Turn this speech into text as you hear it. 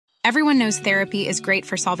Everyone knows therapy is great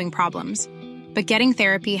for solving problems, but getting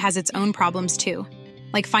therapy has its own problems too,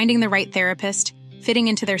 like finding the right therapist, fitting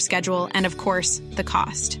into their schedule, and of course, the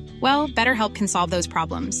cost. Well, BetterHelp can solve those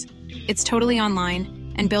problems. It's totally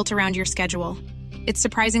online and built around your schedule. It's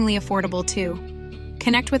surprisingly affordable too.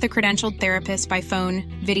 Connect with a credentialed therapist by phone,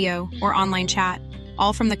 video, or online chat,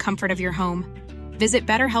 all from the comfort of your home. Visit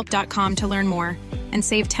BetterHelp.com to learn more and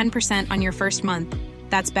save 10% on your first month.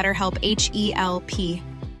 That's BetterHelp, H-E-L-P.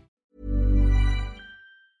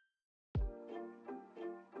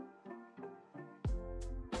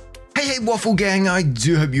 Hey Waffle Gang, I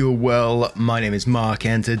do hope you are well. My name is Mark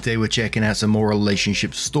and today we're checking out some more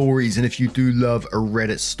relationship stories, and if you do love a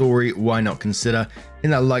Reddit story, why not consider hitting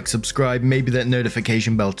that like, subscribe, maybe that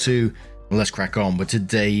notification bell too. And let's crack on with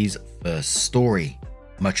today's first story.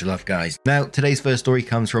 Much love, guys. Now, today's first story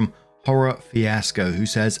comes from Horror Fiasco, who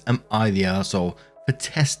says, am I the arsehole for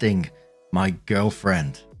testing my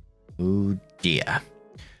girlfriend? Oh dear.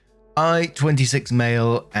 I, 26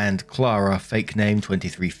 male, and Clara, fake name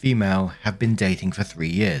 23 female, have been dating for 3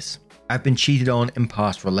 years. I've been cheated on in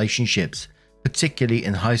past relationships, particularly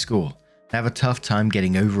in high school. I have a tough time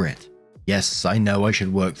getting over it. Yes, I know I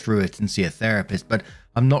should work through it and see a therapist, but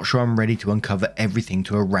I'm not sure I'm ready to uncover everything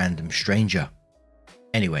to a random stranger.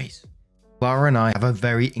 Anyways, Clara and I have a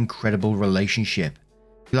very incredible relationship.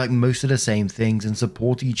 We like most of the same things and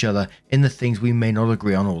support each other in the things we may not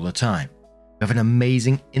agree on all the time. We have an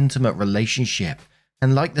amazing, intimate relationship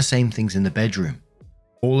and like the same things in the bedroom.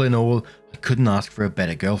 All in all, I couldn't ask for a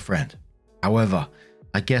better girlfriend. However,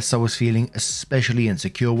 I guess I was feeling especially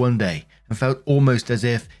insecure one day and felt almost as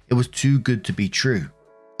if it was too good to be true.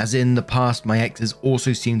 As in the past, my exes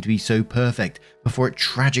also seemed to be so perfect before it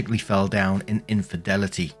tragically fell down in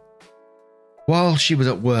infidelity. While she was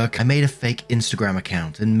at work, I made a fake Instagram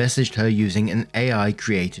account and messaged her using an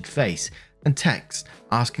AI-created face and text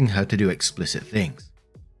asking her to do explicit things.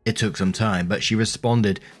 It took some time, but she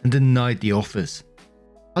responded and denied the offers.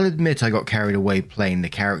 I'll admit I got carried away playing the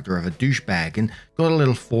character of a douchebag and got a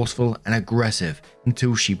little forceful and aggressive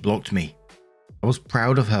until she blocked me. I was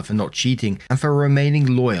proud of her for not cheating and for remaining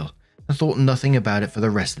loyal and thought nothing about it for the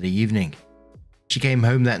rest of the evening. She came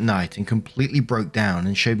home that night and completely broke down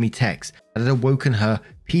and showed me texts that had awoken her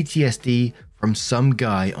PTSD from some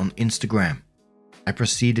guy on Instagram. I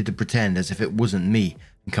proceeded to pretend as if it wasn't me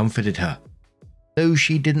and comforted her, though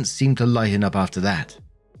she didn't seem to lighten up after that.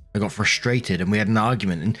 I got frustrated and we had an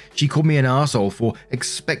argument and she called me an arsehole for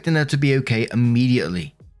expecting her to be okay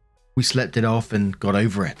immediately. We slept it off and got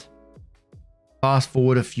over it. Fast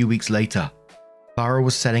forward a few weeks later, Clara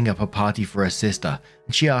was setting up a party for her sister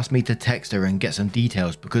and she asked me to text her and get some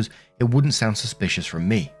details because it wouldn't sound suspicious from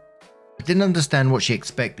me. I didn't understand what she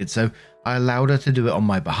expected, so I allowed her to do it on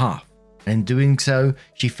my behalf. And in doing so,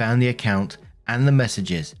 she found the account and the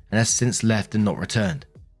messages and has since left and not returned.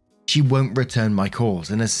 She won't return my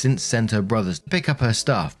calls and has since sent her brothers to pick up her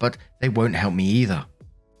stuff, but they won't help me either.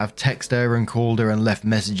 I've texted her and called her and left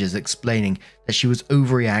messages explaining that she was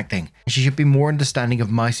overreacting and she should be more understanding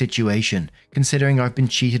of my situation, considering I've been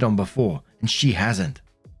cheated on before and she hasn't.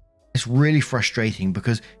 It's really frustrating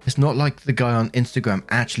because it's not like the guy on Instagram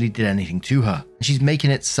actually did anything to her and she's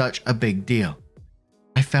making it such a big deal.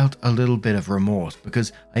 I felt a little bit of remorse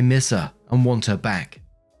because I miss her and want her back.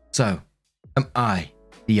 So, am I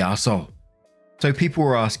the arsehole? So people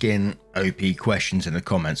were asking OP questions in the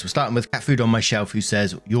comments. We're starting with Cat Food on My Shelf, who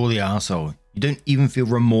says, you're the arsehole. You don't even feel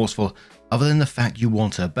remorseful other than the fact you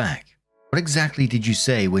want her back. What exactly did you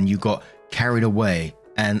say when you got carried away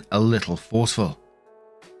and a little forceful?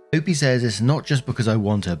 OP says it's not just because I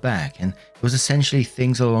want her back, and it was essentially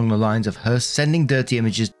things along the lines of her sending dirty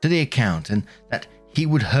images to the account and that he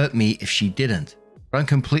would hurt me if she didn't. But I'm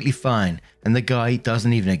completely fine and the guy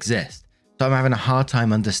doesn't even exist. So I'm having a hard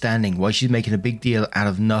time understanding why she's making a big deal out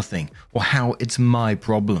of nothing or how it's my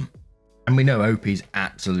problem. And we know OP's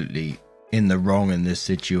absolutely in the wrong in this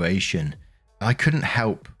situation. I couldn't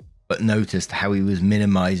help but notice how he was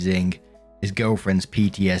minimizing his girlfriend's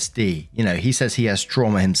PTSD. You know, he says he has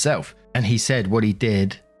trauma himself and he said what he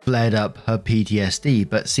did flared up her PTSD,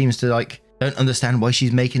 but seems to don't understand why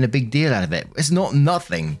she's making a big deal out of it. It's not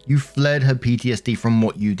nothing. You flared her PTSD from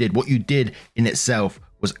what you did. What you did in itself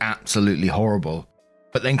was absolutely horrible.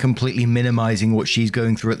 But then completely minimizing what she's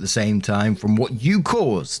going through at the same time from what you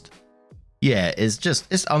caused. Yeah,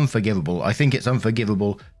 it's unforgivable. I think it's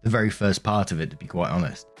unforgivable, the very first part of it, to be quite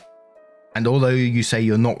honest. And although you say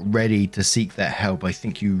you're not ready to seek that help, I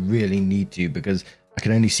think you really need to, because I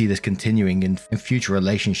can only see this continuing in future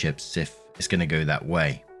relationships if it's going to go that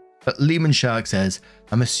way. But Lehman Shark says,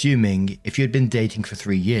 I'm assuming if you had been dating for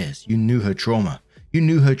 3 years, you knew her trauma. You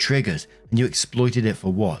knew her triggers and you exploited it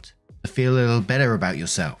for what? To feel a little better about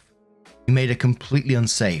yourself. You made her completely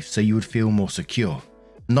unsafe so you would feel more secure.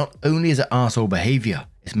 Not only is it arsehole behavior,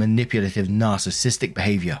 it's manipulative narcissistic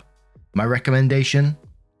behavior. My recommendation?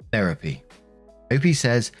 Therapy. OP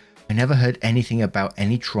says, I never heard anything about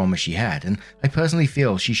any trauma she had, and I personally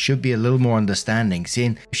feel she should be a little more understanding,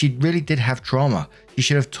 seeing if she really did have trauma, she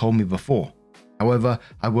should have told me before. However,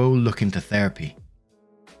 I will look into therapy.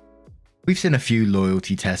 We've seen a few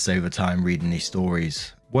loyalty tests over time reading these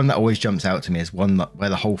stories. One that always jumps out to me is one where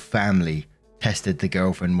the whole family tested the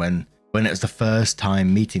girlfriend when it was the first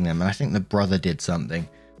time meeting them, and I think the brother did something.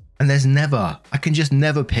 And I can just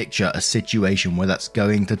never picture a situation where that's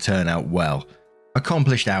going to turn out well.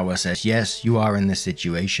 Accomplished Hour says, yes, you are in this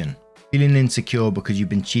situation. Feeling insecure because you've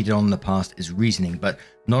been cheated on in the past is reasoning, but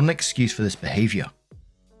not an excuse for this behavior.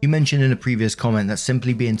 You mentioned in a previous comment that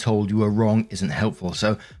simply being told you are wrong isn't helpful,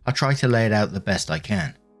 so I'll try to lay it out the best I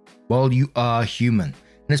can. While you are human,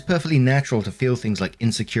 and it's perfectly natural to feel things like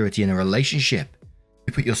insecurity in a relationship,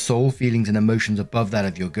 you put your soul feelings and emotions above that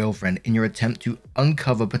of your girlfriend in your attempt to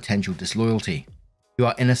uncover potential disloyalty. You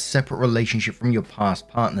are in a separate relationship from your past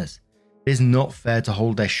partners. It is not fair to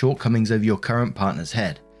hold their shortcomings over your current partner's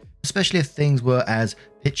head, especially if things were as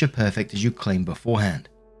picture perfect as you claimed beforehand.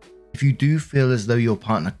 If you do feel as though your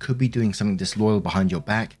partner could be doing something disloyal behind your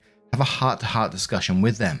back, have a heart-to-heart discussion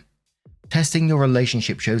with them. Testing your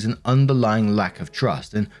relationship shows an underlying lack of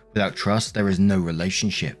trust, and without trust, there is no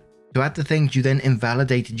relationship. To add to things, you then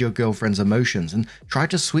invalidated your girlfriend's emotions and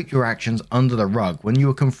tried to sweep your actions under the rug when you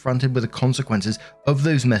were confronted with the consequences of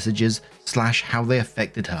those messages / how they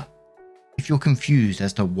affected her. If you're confused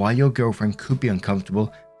as to why your girlfriend could be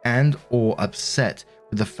uncomfortable and or upset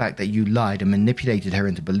with the fact that you lied and manipulated her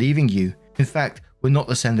into believing you, in fact, we're not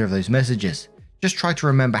the sender of those messages. Just try to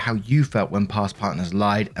remember how you felt when past partners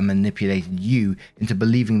lied and manipulated you into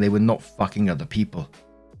believing they were not fucking other people.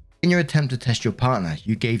 In your attempt to test your partner,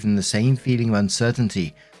 you gave them the same feeling of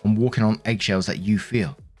uncertainty and walking on eggshells that you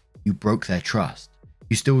feel. You broke their trust.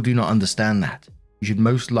 You still do not understand that. You should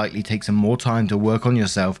most likely take some more time to work on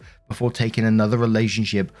yourself before taking another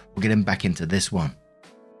relationship or getting back into this one.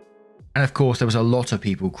 And of course, there was a lot of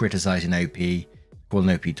people criticizing OP,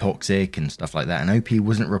 calling OP toxic and stuff like that, and OP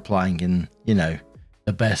wasn't replying in,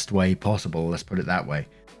 the best way possible, let's put it that way.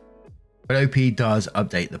 But OP does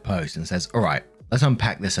update the post and says, alright, let's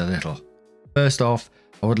unpack this a little. First off,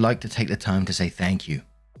 I would like to take the time to say thank you.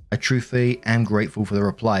 I truthfully am grateful for the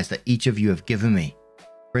replies that each of you have given me.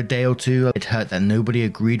 For a day or two, it hurt that nobody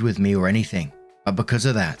agreed with me or anything, but because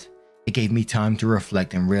of that, it gave me time to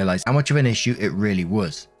reflect and realize how much of an issue it really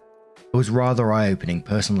was. It was rather eye-opening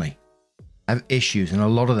personally. I have issues and a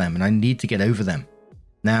lot of them, and I need to get over them.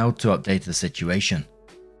 Now to update the situation.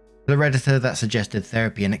 For the Redditor that suggested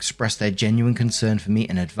therapy and expressed their genuine concern for me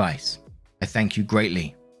and advice, I thank you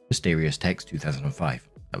greatly. Mysterious Text 2005,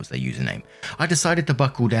 that was their username. I decided to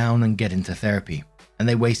buckle down and get into therapy, and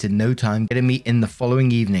they wasted no time getting me in the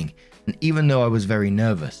following evening. And even though I was very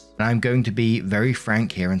nervous, and I'm going to be very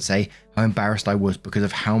frank here and say how embarrassed I was because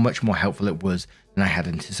of how much more helpful it was than I had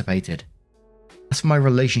anticipated. As for my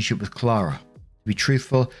relationship with Clara, to be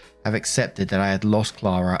truthful, I've accepted that I had lost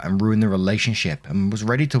Clara and ruined the relationship and was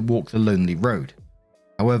ready to walk the lonely road.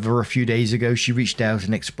 However, a few days ago she reached out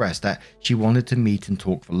and expressed that she wanted to meet and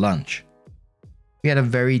talk for lunch. We had a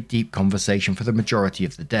very deep conversation for the majority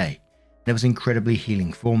of the day, and it was incredibly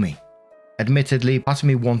healing for me. Admittedly, part of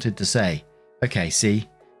me wanted to say, okay, see,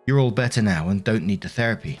 you're all better now and don't need the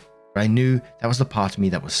therapy, but I knew that was the part of me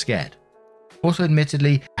that was scared. Also,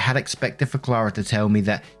 admittedly, I had expected for Clara to tell me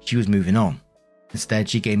that she was moving on. Instead,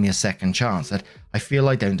 she gave me a second chance that I feel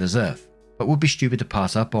I don't deserve, but would be stupid to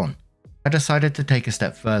pass up on. I decided to take a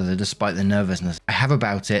step further despite the nervousness I have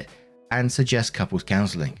about it and suggest couples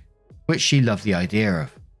counselling, which she loved the idea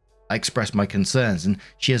of. I expressed my concerns and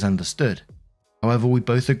she has understood. However, we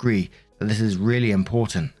both agree that this is really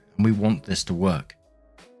important and we want this to work.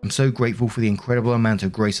 I'm so grateful for the incredible amount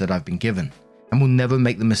of grace that I've been given and will never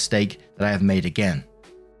make the mistake that I have made again.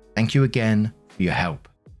 Thank you again for your help.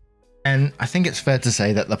 And I think it's fair to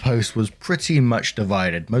say that the post was pretty much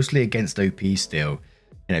divided, mostly against OP still.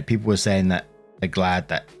 People were saying that they're glad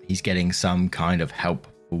that he's getting some kind of help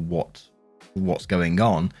for what's going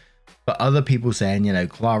on. But other people saying,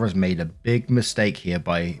 Clara's made a big mistake here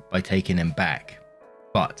by taking him back.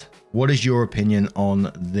 But what is your opinion on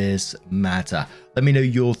this matter? Let me know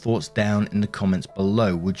your thoughts down in the comments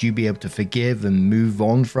below. Would you be able to forgive and move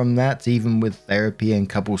on from that, even with therapy and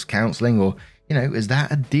couples counseling? Or, is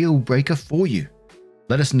that a deal breaker for you?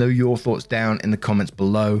 Let us know your thoughts down in the comments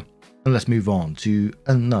below. And let's move on to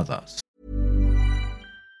another.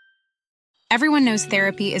 Everyone knows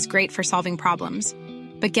therapy is great for solving problems,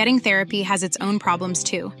 but getting therapy has its own problems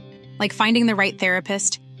too, like finding the right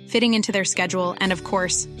therapist, fitting into their schedule, and of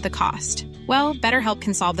course, the cost. Well, BetterHelp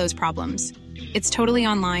can solve those problems. It's totally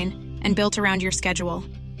online and built around your schedule.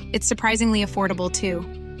 It's surprisingly affordable too.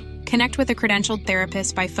 Connect with a credentialed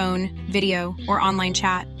therapist by phone, video, or online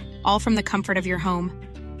chat, all from the comfort of your home.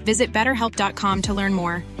 Visit BetterHelp.com to learn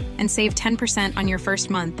more and save 10% on your first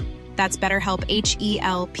month. That's BetterHelp,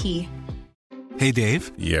 H-E-L-P. Hey,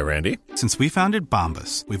 Dave. Yeah, Randy. Since we founded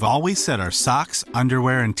Bombas, we've always said our socks,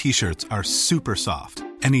 underwear, and T-shirts are super soft.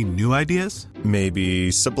 Any new ideas?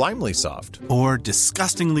 Maybe sublimely soft. Or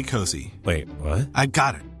disgustingly cozy. Wait, what? I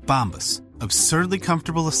got it. Bombas. Absurdly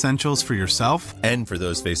comfortable essentials for yourself and for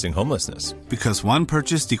those facing homelessness. Because one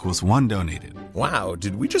purchased equals one donated. Wow,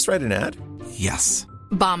 did we just write an ad? Yes.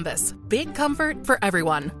 Bombas. Big comfort for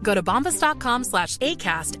everyone. Go to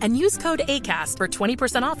bombas.com/ACAST and use code ACAST for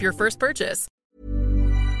 20% off your first purchase.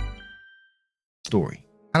 Story.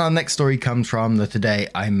 And our next story comes from the Today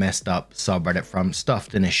I Messed Up subreddit from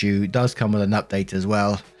Stuffed an Issue. Does come with an update as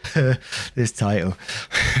well. This title.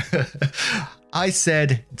 I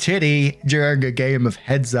said titty during a game of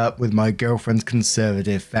Heads Up with my girlfriend's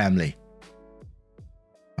conservative family.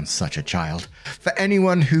 I'm such a child. For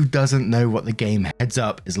anyone who doesn't know what the game Heads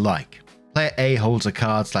Up is like, player A holds a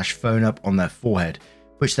card/phone up on their forehead,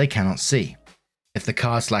 which they cannot see. If the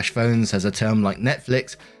card/phone says a term like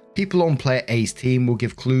Netflix, people on player A's team will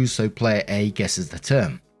give clues so player A guesses the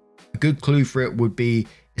term. A good clue for it would be,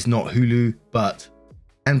 it's not Hulu, but,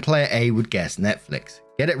 and player A would guess Netflix.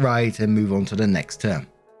 Get it right and move on to the next term.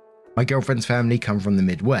 My girlfriend's family come from the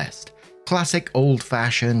Midwest. Classic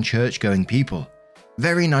old-fashioned church-going people.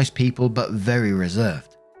 Very nice people, but very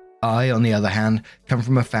reserved. I, on the other hand, come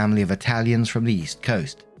from a family of Italians from the East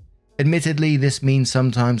Coast. Admittedly, this means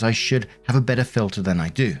sometimes I should have a better filter than I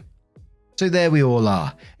do. So there we all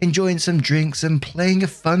are, enjoying some drinks and playing a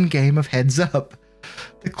fun game of Heads Up.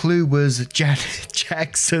 The clue was Janet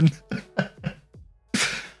Jackson.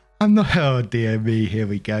 Oh dear me, here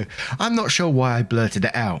we go. I'm not sure why I blurted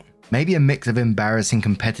it out. Maybe a mix of embarrassing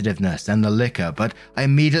competitiveness and the liquor, but I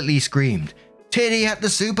immediately screamed, "Titty at the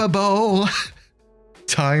Super Bowl!"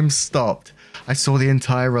 Time stopped. I saw the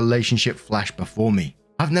entire relationship flash before me.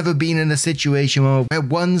 I've never been in a situation where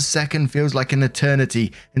 1 second feels like an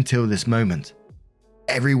eternity until this moment.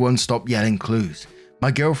 Everyone stopped yelling clues.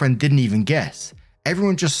 My girlfriend didn't even guess.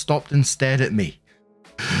 Everyone just stopped and stared at me.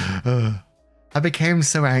 I became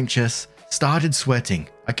so anxious, started sweating.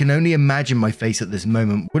 I can only imagine my face at this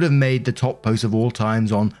moment would have made the top post of all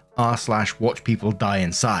times on r/watch people die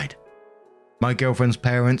inside. My girlfriend's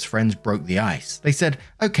parents' friends broke the ice. They said,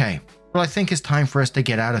 "Okay, well I think it's time for us to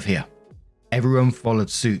get out of here." Everyone followed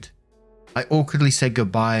suit. I awkwardly said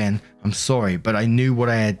goodbye and I'm sorry, but I knew what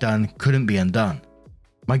I had done couldn't be undone.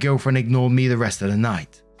 My girlfriend ignored me the rest of the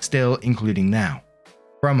night, still including now,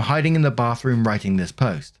 where I'm hiding in the bathroom writing this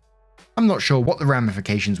post. I'm not sure what the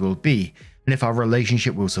ramifications will be and if our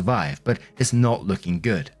relationship will survive, but it's not looking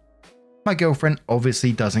good. My girlfriend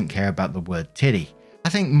obviously doesn't care about the word titty. I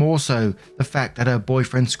think more so the fact that her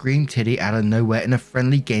boyfriend screamed titty out of nowhere in a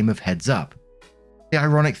friendly game of Heads Up. The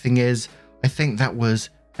ironic thing is, I think that was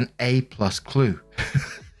an A+ clue.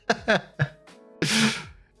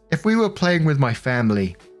 If we were playing with my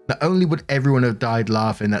family, not only would everyone have died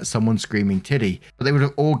laughing at someone screaming titty, but they would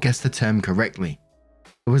have all guessed the term correctly.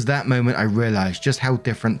 It was that moment I realized just how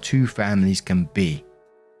different two families can be.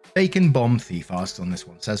 Bacon Bomb Thief asks on this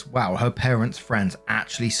one, says, wow, her parents' friends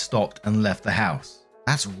actually stopped and left the house.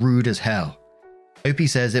 That's rude as hell. Opie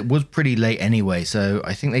says it was pretty late anyway, so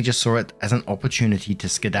I think they just saw it as an opportunity to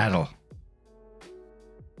skedaddle.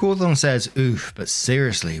 Cawthorn says, oof, but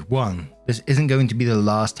seriously, this isn't going to be the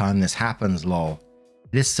last time this happens, lol.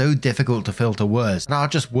 It is so difficult to filter words that are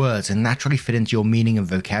just words and naturally fit into your meaning and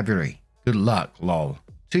vocabulary. Good luck, lol.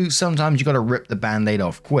 2, sometimes you gotta rip the band-aid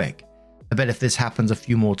off quick. I bet if this happens a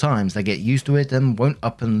few more times, they get used to it and won't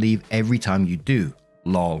up and leave every time you do,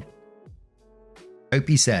 lol.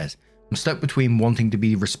 Opie says, I'm stuck between wanting to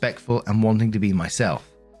be respectful and wanting to be myself.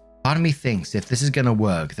 Part of me thinks if this is gonna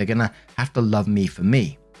work, they're gonna have to love me for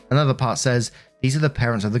me. Another part says, these are the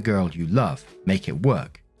parents of the girl you love, make it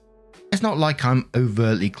work. It's not like I'm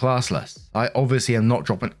overtly classless. I obviously am not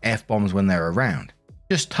dropping F-bombs when they're around.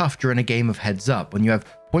 Just tough during a game of Heads Up when you have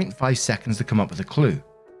 0.5 seconds to come up with a clue.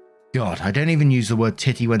 God, I don't even use the word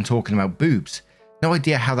titty when talking about boobs. No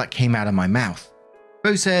idea how that came out of my mouth.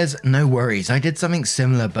 Bo says, no worries, I did something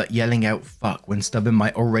similar but yelling out fuck when stubbing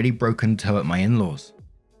my already broken toe at my in-laws.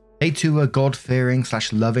 They too are God-fearing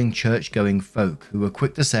 / loving church-going folk who were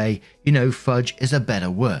quick to say, fudge is a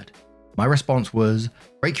better word. My response was,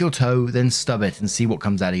 Break your toe, then stub it and see what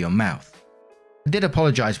comes out of your mouth. I did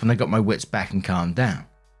apologize when I got my wits back and calmed down.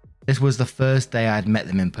 This was the first day I had met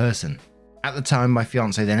them in person. At the time, my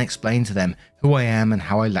fiance then explained to them who I am and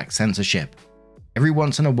how I lack censorship. Every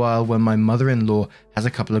once in a while, when my mother-in-law has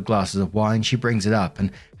a couple of glasses of wine, she brings it up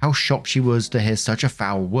and how shocked she was to hear such a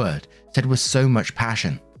foul word, said with so much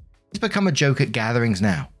passion. It's become a joke at gatherings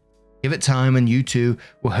now. Give it time and you two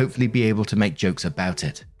will hopefully be able to make jokes about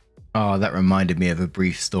it. Oh, that reminded me of a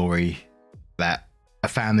brief story that a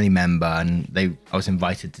family member and I was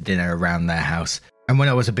invited to dinner around their house. And when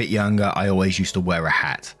I was a bit younger, I always used to wear a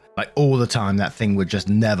hat. Like all the time, that thing would just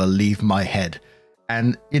never leave my head.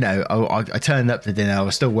 And, you know, I turned up to dinner, I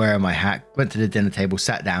was still wearing my hat, went to the dinner table,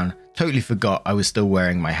 sat down, totally forgot I was still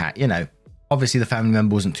wearing my hat. You know, obviously the family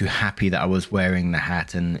member wasn't too happy that I was wearing the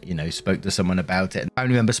hat and, you know, spoke to someone about it. The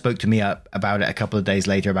family member spoke to me about it a couple of days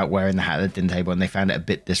later about wearing the hat at the dinner table, and they found it a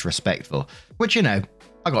bit disrespectful, which, you know,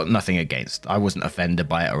 I got nothing against. I wasn't offended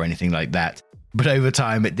by it or anything like that. But over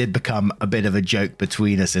time, it did become a bit of a joke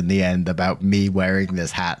between us in the end about me wearing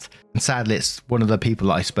this hat. And sadly, it's one of the people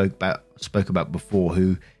that I spoke about before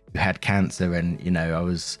who had cancer, and, you know,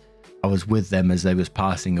 I was with them as they was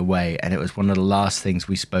passing away, and it was one of the last things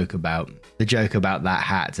we spoke about, the joke about that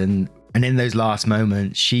hat. And in those last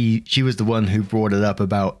moments, she was the one who brought it up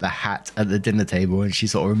about the hat at the dinner table, and she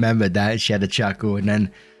sort of remembered that, and she had a chuckle, and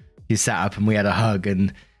then she sat up and we had a hug,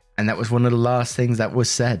 and that was one of the last things that was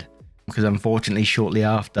said. Because unfortunately, shortly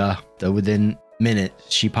after, within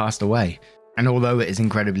minutes, she passed away. And although it is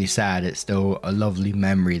incredibly sad, it's still a lovely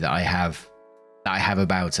memory that I have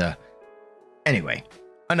about her. Anyway,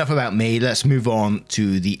 enough about me. Let's move on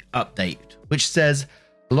to the update, which says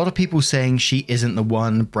a lot of people saying she isn't the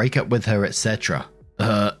one, break up with her, etc.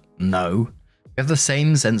 No. We have the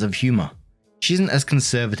same sense of humor. She isn't as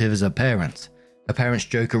conservative as her parents. Her parents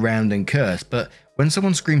joke around and curse, but when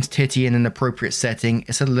someone screams titty in an appropriate setting,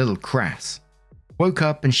 it's a little crass. Woke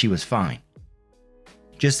up and she was fine.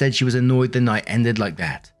 Just said she was annoyed the night ended like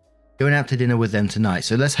that. Going out to dinner with them tonight,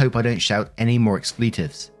 so let's hope I don't shout any more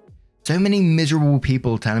expletives. So many miserable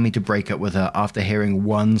people telling me to break up with her after hearing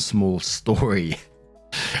one small story.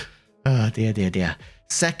 Oh dear.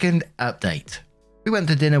 Second update. We went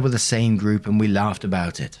to dinner with the same group and we laughed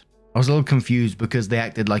about it. I was a little confused because they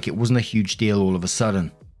acted like it wasn't a huge deal all of a sudden.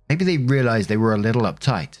 Maybe they realized they were a little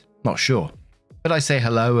uptight. Not sure. But I say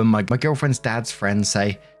hello and my girlfriend's dad's friends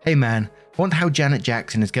say, "Hey man, I wonder how Janet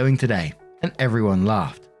Jackson is going today." And everyone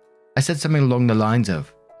laughed. I said something along the lines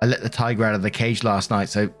of, "I let the tiger out of the cage last night,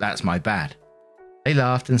 so that's my bad." They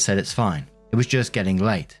laughed and said it's fine. It was just getting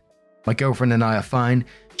late. My girlfriend and I are fine.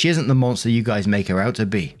 She isn't the monster you guys make her out to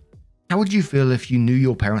be. How would you feel if you knew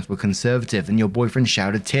your parents were conservative and your boyfriend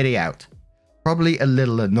shouted titty out? Probably a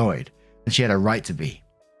little annoyed, and she had a right to be.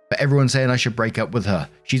 But everyone's saying I should break up with her.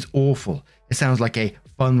 She's awful. It sounds like a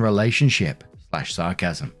fun relationship.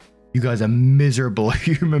 /sarcasm. You guys are miserable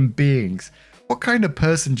human beings. What kind of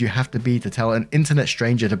person do you have to be to tell an internet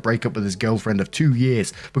stranger to break up with his girlfriend of 2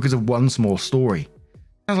 years because of one small story?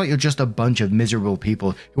 Sounds like you're just a bunch of miserable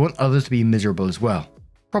people who want others to be miserable as well.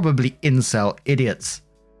 Probably incel idiots.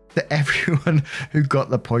 To everyone who got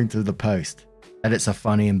the point of the post, that it's a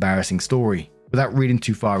funny, embarrassing story, without reading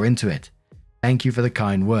too far into it. Thank you for the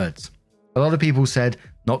kind words. A lot of people said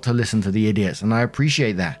not to listen to the idiots, and I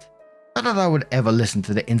appreciate that. Not that I would ever listen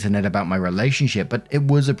to the internet about my relationship, but it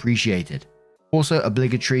was appreciated. Also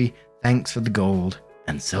obligatory, thanks for the gold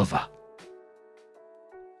and silver.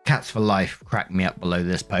 Cats for Life cracked me up below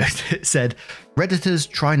this post. It said, Redditors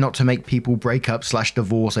try not to make people break up /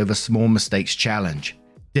 divorce over small mistakes challenge.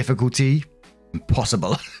 Difficulty?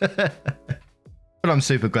 Impossible. But I'm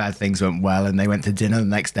super glad things went well and they went to dinner the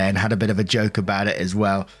next day and had a bit of a joke about it as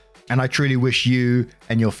well. And I truly wish you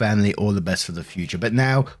and your family all the best for the future. But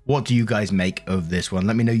now, what do you guys make of this one?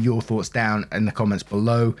 Let me know your thoughts down in the comments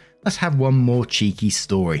below. Let's have one more cheeky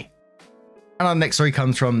story. And our next story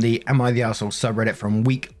comes from the Am I the Arsehole subreddit from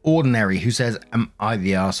Week Ordinary, who says, Am I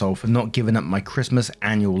the arsehole for not giving up my Christmas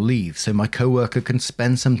annual leave so my coworker can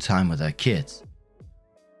spend some time with her kids?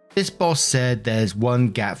 This boss said there's one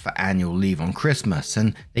gap for annual leave on Christmas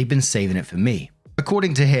and they've been saving it for me.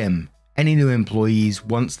 According to him, any new employees,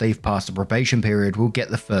 once they've passed the probation period, will get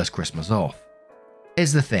the first Christmas off.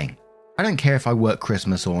 Here's the thing, I don't care if I work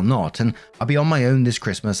Christmas or not, and I'll be on my own this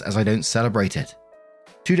Christmas as I don't celebrate it.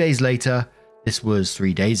 2 days later, this was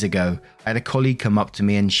 3 days ago, I had a colleague come up to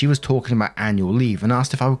me and she was talking about annual leave and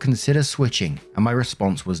asked if I would consider switching, and my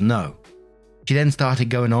response was no. She then started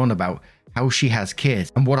going on about how she has kids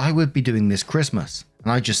and what I would be doing this Christmas,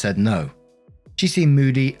 and I just said no. She seemed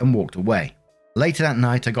moody and walked away. Later that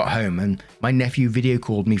night I got home and my nephew video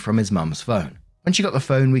called me from his mum's phone. When she got the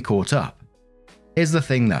phone, we caught up. Here's the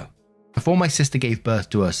thing though. Before my sister gave birth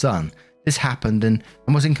to her son, this happened and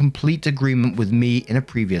was in complete agreement with me in a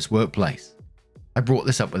previous workplace. I brought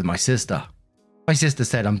this up with my sister. My sister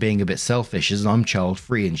said I'm being a bit selfish as I'm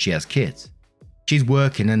child-free and she has kids. She's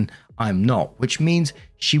working and I'm not, which means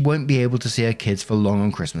she won't be able to see her kids for long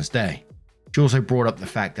on Christmas Day. She also brought up the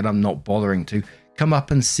fact that I'm not bothering to come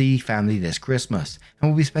up and see family this Christmas,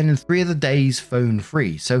 and we'll be spending 3 of the days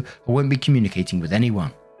phone-free, so I won't be communicating with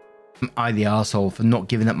anyone. Am I the arsehole for not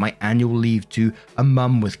giving up my annual leave to a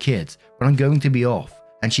mum with kids when I'm going to be off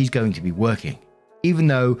and she's going to be working, even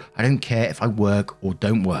though I don't care if I work or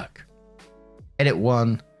don't work? Edit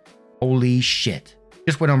 1. Holy shit.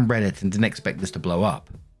 Just went on Reddit and didn't expect this to blow up.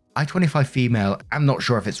 I, 25 female, I'm not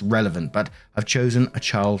sure if it's relevant, but I've chosen a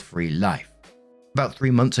child-free life. About 3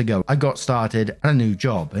 months ago, I got started at a new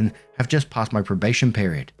job and have just passed my probation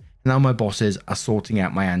period. Now my bosses are sorting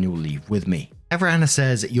out my annual leave with me. Everanna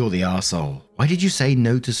says, you're the arsehole. Why did you say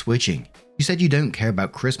no to switching? You said you don't care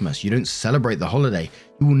about Christmas, you don't celebrate the holiday,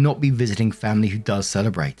 you will not be visiting family who does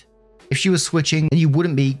celebrate. If she was switching, then you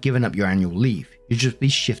wouldn't be giving up your annual leave, you'd just be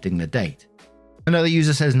shifting the date. Another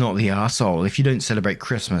user says, not the arsehole. If you don't celebrate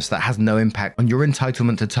Christmas, that has no impact on your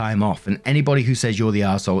entitlement to time off, and anybody who says you're the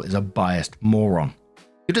arsehole is a biased moron.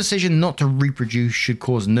 Your decision not to reproduce should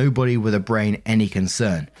cause nobody with a brain any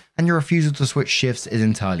concern, and your refusal to switch shifts is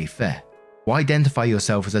entirely fair. Why identify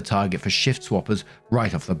yourself as a target for shift swappers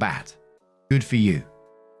right off the bat? Good for you.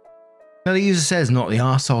 Another user says, not the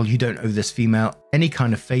arsehole. You don't owe this female any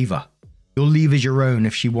kind of favor. Your leave is your own.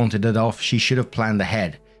 If she wanted it off, she should have planned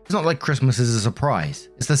ahead. It's not like Christmas is a surprise.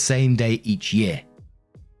 It's the same day each year.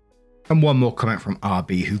 And one more comment from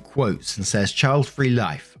RB, who quotes and says, child-free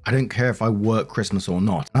life. I don't care if I work Christmas or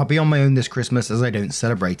not. I'll be on my own this Christmas as I don't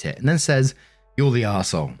celebrate it. And then says, you're the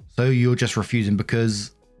arsehole. So you're just refusing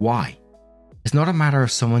because why? It's not a matter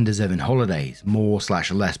of someone deserving holidays,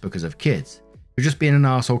 more/less because of kids. You're just being an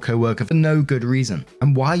arsehole co-worker for no good reason.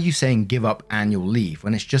 And why are you saying give up annual leave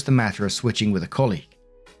when it's just a matter of switching with a colleague?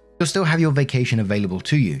 You'll still have your vacation available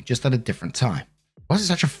to you, just at a different time. Why is it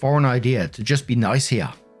such a foreign idea to just be nice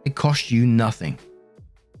here? It costs you nothing.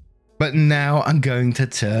 But now I'm going to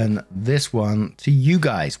turn this one to you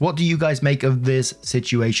guys. What do you guys make of this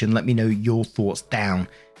situation? Let me know your thoughts down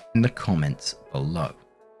in the comments below.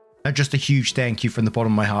 Now, just a huge thank you from the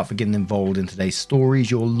bottom of my heart for getting involved in today's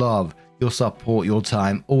stories. Your love, your support, your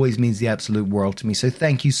time always means the absolute world to me. So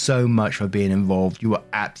thank you so much for being involved. You are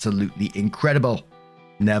absolutely incredible.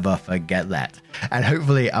 Never forget that. And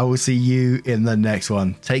hopefully I will see you in the next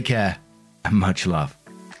one. Take care and much love.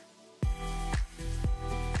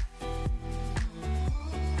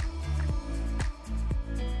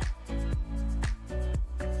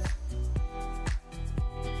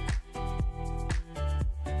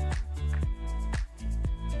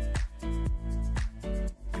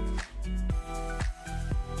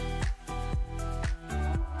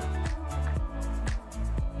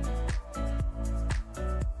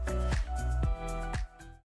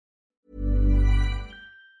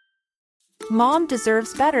 Mom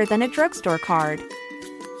deserves better than a drugstore card.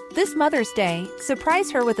 This Mother's Day,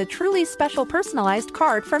 surprise her with a truly special personalized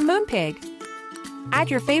card from Moonpig.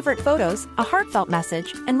 Add your favorite photos, a heartfelt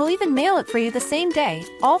message, and we'll even mail it for you the same day,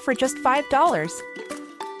 all for just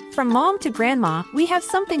 $5. From mom to grandma, we have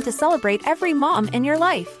something to celebrate every mom in your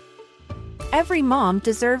life. Every mom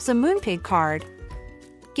deserves a Moonpig card.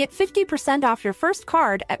 Get 50% off your first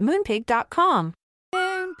card at Moonpig.com.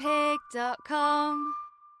 Moonpig.com